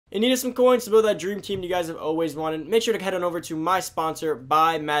And needed some coins to build that dream team you guys have always wanted. Make sure to head on over to my sponsor,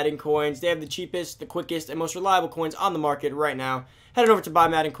 Buy Madden Coins. They have the cheapest, the quickest, and most reliable coins on the market right now. Head on over to Buy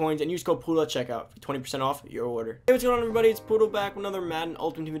Madden Coins and use code Poodle at checkout for 20% off your order. Hey, what's going on, everybody? It's Poodle back with another Madden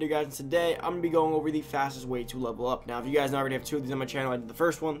Ultimate Team video, guys. And today, I'm going to be going over the fastest way to level up. Now, if you guys already have two of these on my channel, I did the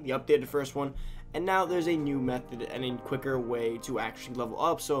first one, the updated first one. And now there's a new method and a quicker way to actually level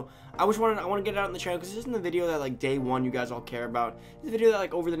up. So I want to get it out on the channel because this isn't the video that like day one you guys all care about. It's a video that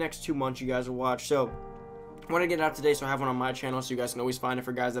like over the next 2 months you guys will watch. So I want to get it out today so I have one on my channel so you guys can always find it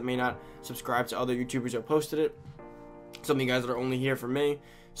for guys that may not subscribe to other YouTubers that posted it. Some of you guys that are only here for me.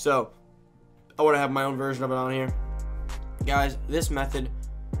 So I want to have my own version of it on here. Guys, this method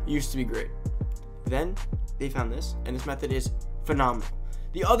used to be great. Then they found this, and this method is phenomenal.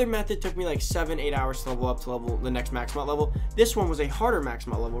 The other method took me like 7-8 hours to level up to level the next max mount level. This one was a harder max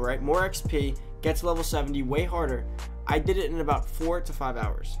mount level, right? More XP, get to level 70, way harder. I did it in about 4 to 5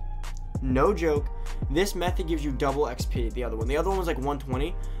 hours. No joke. This method gives you double XP. The other one was like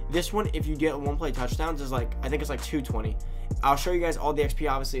 120. This one, if you get one play touchdowns, is like, I think it's like 220. I'll show you guys all the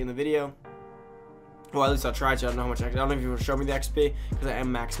XP obviously in the video. Well, at least I'll try to. I don't know how much. I don't know if you will show me the XP because I am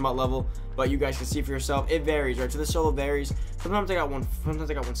max mut level, but you guys can see for yourself. It varies, right? So the solo varies. Sometimes I got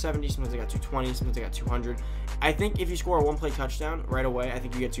 170. Sometimes I got 220. Sometimes I got 200. I think if you score a one-play touchdown right away, I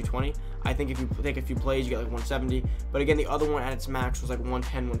think you get 220. I think if you take a few plays, you get like 170. But again, the other one at its max was like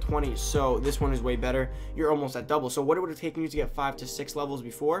 110, 120. So this one is way better. You're almost at double. So what it would have taken you to get 5 to 6 levels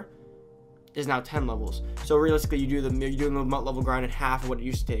before is now 10 levels. So realistically, you're doing the MUT level grind at half of what it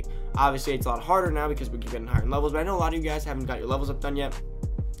used to take. Obviously, it's a lot harder now because we keep getting higher levels, but I know a lot of you guys haven't got your levels up done yet.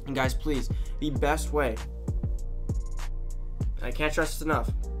 And guys, please, the best way, and I can't stress this enough,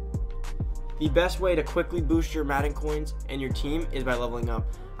 the best way to quickly boost your Madden coins and your team is by leveling up.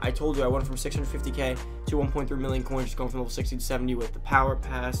 I told you I went from 650k to 1.3 million coins, just going from level 60 to 70 with the power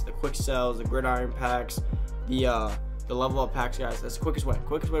pass, the quick sells, the gridiron packs, the level up packs, guys. That's the quickest way.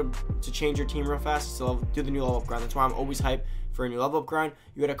 Quickest way to change your team real fast is to do the new level up grind. That's why I'm always hyped for a new level up grind.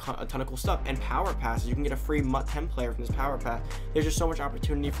 You get a ton of cool stuff and power passes. You can get a free MUT 10 player from this power pass. There's just so much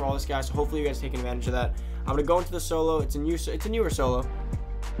opportunity for all this, guys. So hopefully you guys taking advantage of that. I'm gonna go into the solo. It's a newer solo,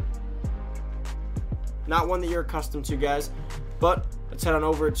 not one that you're accustomed to, guys. But let's head on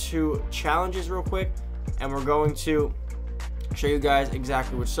over to challenges real quick, and we're going to show you guys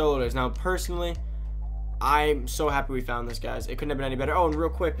exactly which solo it is. Now, personally, I'm so happy we found this, guys. It couldn't have been any better. Oh, and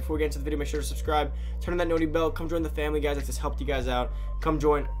real quick, before we get into the video, make sure to subscribe, turn on that noti bell, come join the family, guys. If this helped you guys out, come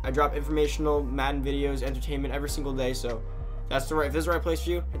join. I drop informational Madden videos, entertainment every single day, so if this is the right place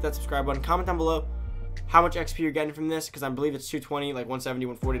for you, hit that subscribe button. Comment down below how much XP you're getting from this, because I believe it's 220, like 170,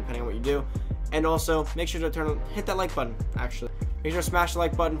 140, depending on what you do. And also, make sure to hit that like button, actually. Make sure to smash the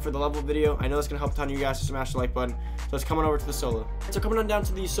like button for the level video. I know that's going to help a ton of you guys to smash the like button. So let's come on over to the solo. So coming on down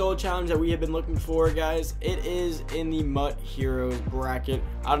to the solo challenge that we have been looking for, guys. It is in the MUT Heroes bracket.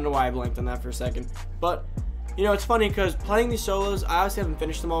 I don't know why I blanked on that for a second. But, you know, it's funny because playing these solos, I obviously haven't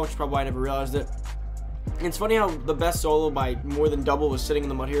finished them all, which is probably why I never realized it. And it's funny how the best solo by more than double was sitting in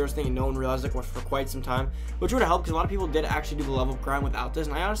the MUT Heroes thing and no one realized it for quite some time, which would have helped because a lot of people did actually do the level up grind without this,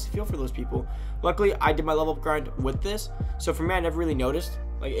 and I honestly feel for those people. Luckily, I did my level up grind with this, so for me, I never really noticed.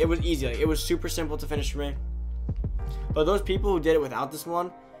 Like, it was easy. Like, it was super simple to finish for me. But those people who did it without this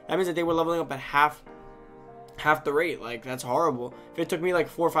one, that means that they were leveling up at half the rate. Like, that's horrible. If it took me like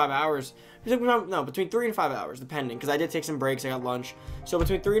 4 or 5 hours, between 3 and 5 hours, depending, because I did take some breaks. I got lunch, so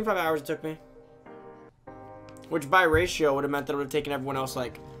between 3 and 5 hours it took me. Which by ratio would have meant that it would have taken everyone else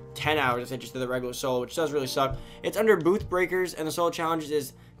like 10 hours if they just did the regular solo, which does really suck. It's under Booth Breakers, and the solo challenges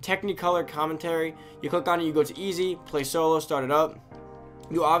is Technicolor Commentary. You click on it, you go to easy, play solo, start it up.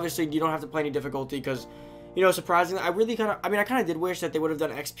 You don't have to play any difficulty because, you know, surprisingly, I kind of did wish that they would have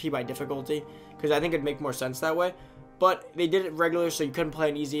done XP by difficulty because I think it'd make more sense that way. But they did it regular, so you couldn't play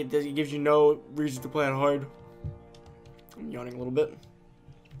on easy. It gives you no reason to play on hard. I'm yawning a little bit.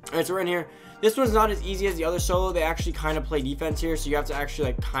 Alright, so we're in here. This one's not as easy as the other solo. They actually kind of play defense here, so you have to actually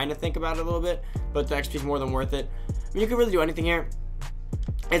like kind of think about it a little bit, but the XP is more than worth it. I mean, you can really do anything here.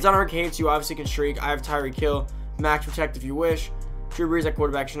 It's on arcade, so you obviously can streak. I have Tyree kill, max protect if you wish. Drew Brees at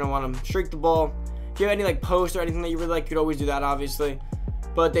quarterback, you don't want him. Streak the ball. If you have any like post or anything that you really like, you could always do that, obviously.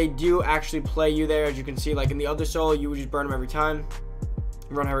 But they do actually play you there, as you can see. Like in the other solo, you would just burn them every time.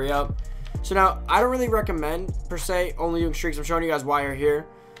 Run, hurry up. So now, I don't really recommend, per se, only doing streaks. I'm showing you guys why you're here.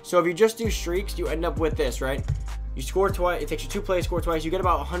 So if you just do streaks, you end up with this, right? You score twice. It takes you 2 plays, score twice. You get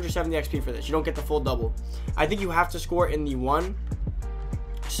about 170 XP for this. You don't get the full double. I think you have to score in the 1.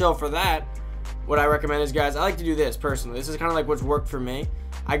 So for that, what I recommend is, guys, I like to do this personally. This is kind of like what's worked for me.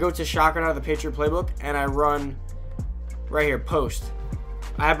 I go to shotgun out of the Patriot playbook, and I run right here, post.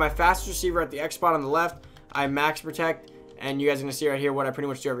 I have my fastest receiver at the X spot on the left. I max protect, and you guys are going to see right here what I pretty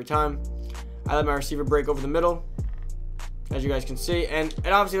much do every time. I let my receiver break over the middle, as you guys can see, and it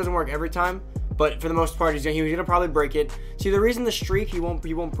obviously doesn't work every time, but for the most part, he's gonna probably break it. See, the reason the streak, he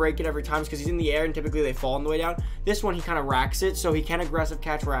won't break it every time is because he's in the air, and typically they fall on the way down. This one, he kind of racks it, so he can aggressive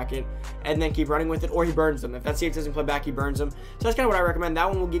catch rack it, and then keep running with it, or he burns them. If that safe doesn't play back, he burns them. So that's kind of what I recommend. That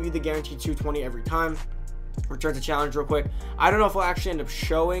one will give you the guaranteed 220 every time. Return to challenge real quick. I don't know if I'll actually end up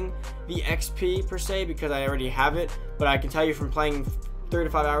showing the XP per se, because I already have it, but I can tell you from playing 3 to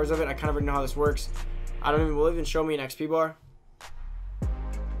 5 hours of it, I kind of already know how this works. Will it even show me an XP bar?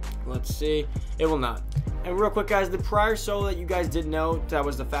 Let's see. It will not. And real quick, guys, the prior solo that you guys did know that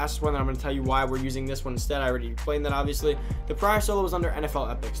was the fastest one, and I'm going to tell you why we're using this one instead. I already explained that, obviously. The prior solo was under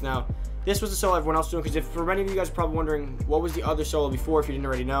NFL Epics. Now, this was the solo everyone else was doing, because if for many of you guys are probably wondering what was the other solo before, if you didn't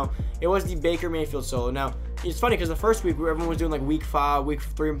already know, it was the Baker Mayfield solo. Now, it's funny because the first week everyone was doing like week 5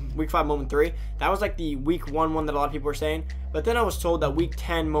 moment 3. That was like the week 1 that a lot of people were saying. But then I was told that week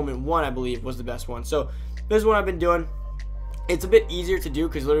 10 moment 1, I believe, was the best one. So this is what I've been doing. It's a bit easier to do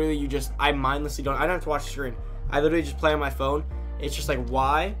because literally I mindlessly I don't have to watch the screen. I literally just play on my phone. It's just like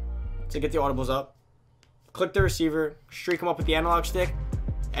Y to get the audibles up. Click the receiver, streak them up with the analog stick,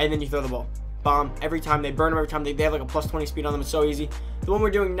 and then you throw the ball. Bomb. Every time. They burn them every time. They have like a plus 20 speed on them. It's so easy. The one we're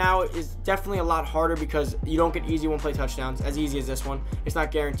doing now is definitely a lot harder because you don't get easy one-play touchdowns as easy as this one. It's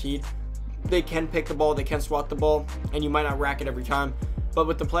not guaranteed. They can pick the ball. They can swat the ball, and you might not rack it every time. But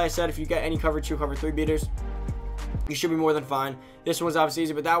with the play I said, if you get any cover 2, cover 3 beaters, you should be more than fine. This one's obviously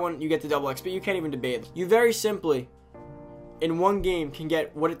easy, but that one, you get the double XP. You can't even debate it. You very simply, in one game, can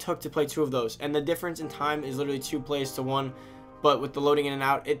get what it took to play 2 of those. And the difference in time is literally 2 plays to 1. But with the loading in and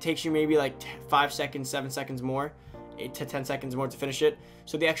out, it takes you maybe like 5 seconds, 7 seconds more, 8 to 10 seconds more to finish it.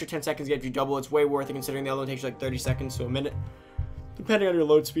 So the extra 10 seconds gives you double. It's way worth it considering the other one takes you like 30 seconds to a minute, depending on your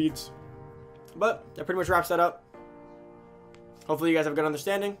load speeds. But that pretty much wraps that up. Hopefully you guys have a good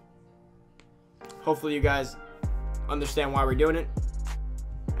understanding. Hopefully you guys understand why we're doing it.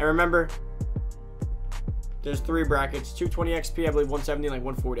 And remember, there's 3 brackets: 220 XP, I believe 170, and like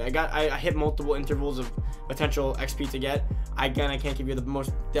 140. I hit multiple intervals of potential XP to get. Again, I can't give you the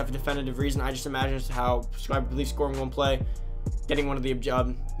most definitive reason. I just imagine as to how I believe scoring 1 play, getting one of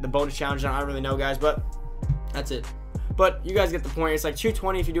the bonus challenges. I don't really know, guys, but that's it. But you guys get the point. It's like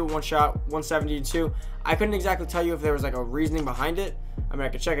 220 if you do it 1 shot, 170 and 2. I couldn't exactly tell you if there was like a reasoning behind it. I mean, I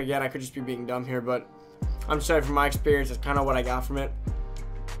could check again. I could just be being dumb here, but I'm just saying from my experience, that's kind of what I got from it.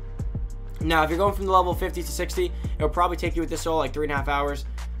 Now, if you're going from the level 50 to 60, it'll probably take you with this solo like 3.5 hours,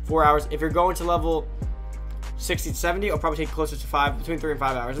 4 hours. If you're going to level 60 to 70, it'll probably take closer to between 3 and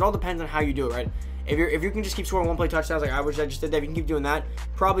 5 hours. It all depends on how you do it, right? If you can just keep scoring 1-play touchdowns like I just did that, if you can keep doing that,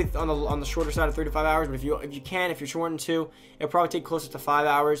 probably on the shorter side of 3 to 5 hours. But if you're short in 2, it'll probably take closer to 5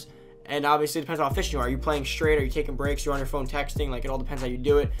 hours. And obviously it depends on how efficient you are. Are you playing straight? Are you taking breaks? You're on your phone texting? Like, it all depends how you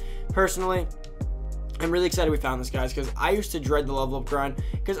do it. Personally, I'm really excited we found this, guys, because I used to dread the level up grind.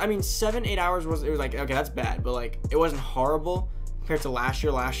 Because I mean, 7-8 hours was like, okay, that's bad, but like it wasn't horrible compared to last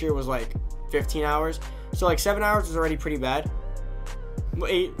year. Last year was like 15 hours, so like 7 hours was already pretty bad.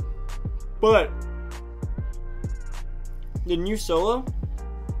 8, but the new solo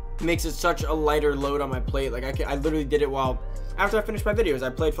makes it such a lighter load on my plate. Like I literally did it after I finished my videos. I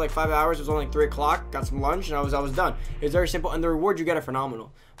played for like 5 hours. It was only like 3 o'clock. Got some lunch, and I was done. It was very simple, and the rewards you get are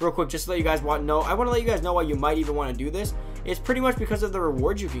phenomenal. Real quick, just to let you guys know, I want to let you guys know why you might even want to do this. It's pretty much because of the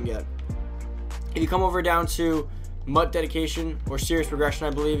rewards you can get. If you come over down to MUT dedication or serious progression, I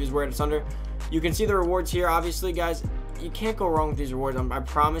believe is where it's under, you can see the rewards here. Obviously, guys, you can't go wrong with these rewards. I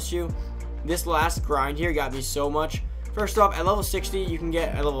promise you. This last grind here got me so much. First off, at level 60, you can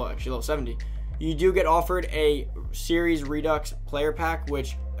get level 70. You do get offered a Series Redux player pack,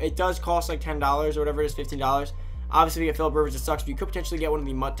 which it does cost like $10 or whatever it is, $15. Obviously, if you get Philip Rivers, it sucks, but you could potentially get one of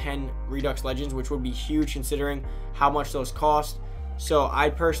the MUT 10 Redux Legends, which would be huge considering how much those cost. So I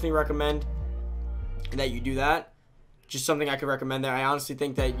personally recommend that you do that. Just something I could recommend there. I honestly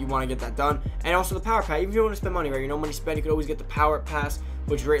think that you want to get that done. And also the Power Pass. Even if you don't want to spend money, right? You know, money spent, you could always get the Power Pass,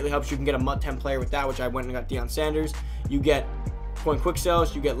 which greatly helps. You can get a MUT 10 player with that, which I went and got Deion Sanders. You get coin quick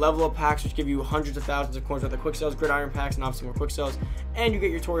sales, you get level up packs, which give you hundreds of thousands of coins worth of quick sales, gridiron packs, and obviously more quick sales, and you get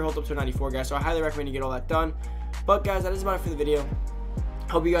your torry holt up to 94, guys. So I highly recommend you get all that done. But guys, that is about it for the video.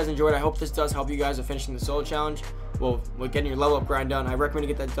 Hope you guys enjoyed. I hope this does help you guys with finishing the solo challenge. Well, with getting your level up grind done. I recommend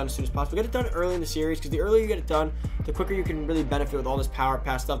you get that done as soon as possible. Get it done early in the series, because the earlier you get it done, the quicker you can really benefit with all this Power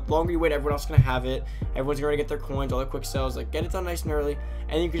Pass stuff. The longer you wait, everyone else is going to have it. Everyone's going to get their coins, all their quick sales. Like, get it done nice and early,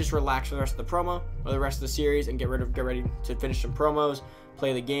 and then you can just relax for the rest of the promo or the rest of the series and get ready to finish some promos,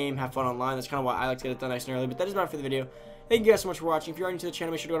 play the game, have fun online. That's kind of why I like to get it done nice and early. But that is about it for the video. Thank you guys so much for watching. If you're new to the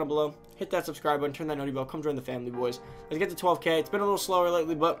channel, make sure to go down below, hit that subscribe button, turn that notification bell, come join the family, boys. Let's get to 12K. It's been a little slower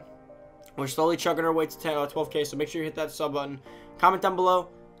lately, but we're slowly chugging our way to 12K, so make sure you hit that sub button. Comment down below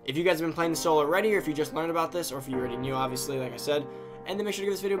if you guys have been playing the solo already, or if you just learned about this, or if you already knew, obviously, like I said. And then make sure to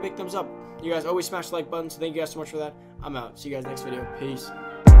give this video a big thumbs up. You guys always smash the like button, so thank you guys so much for that. I'm out. See you guys next video. Peace.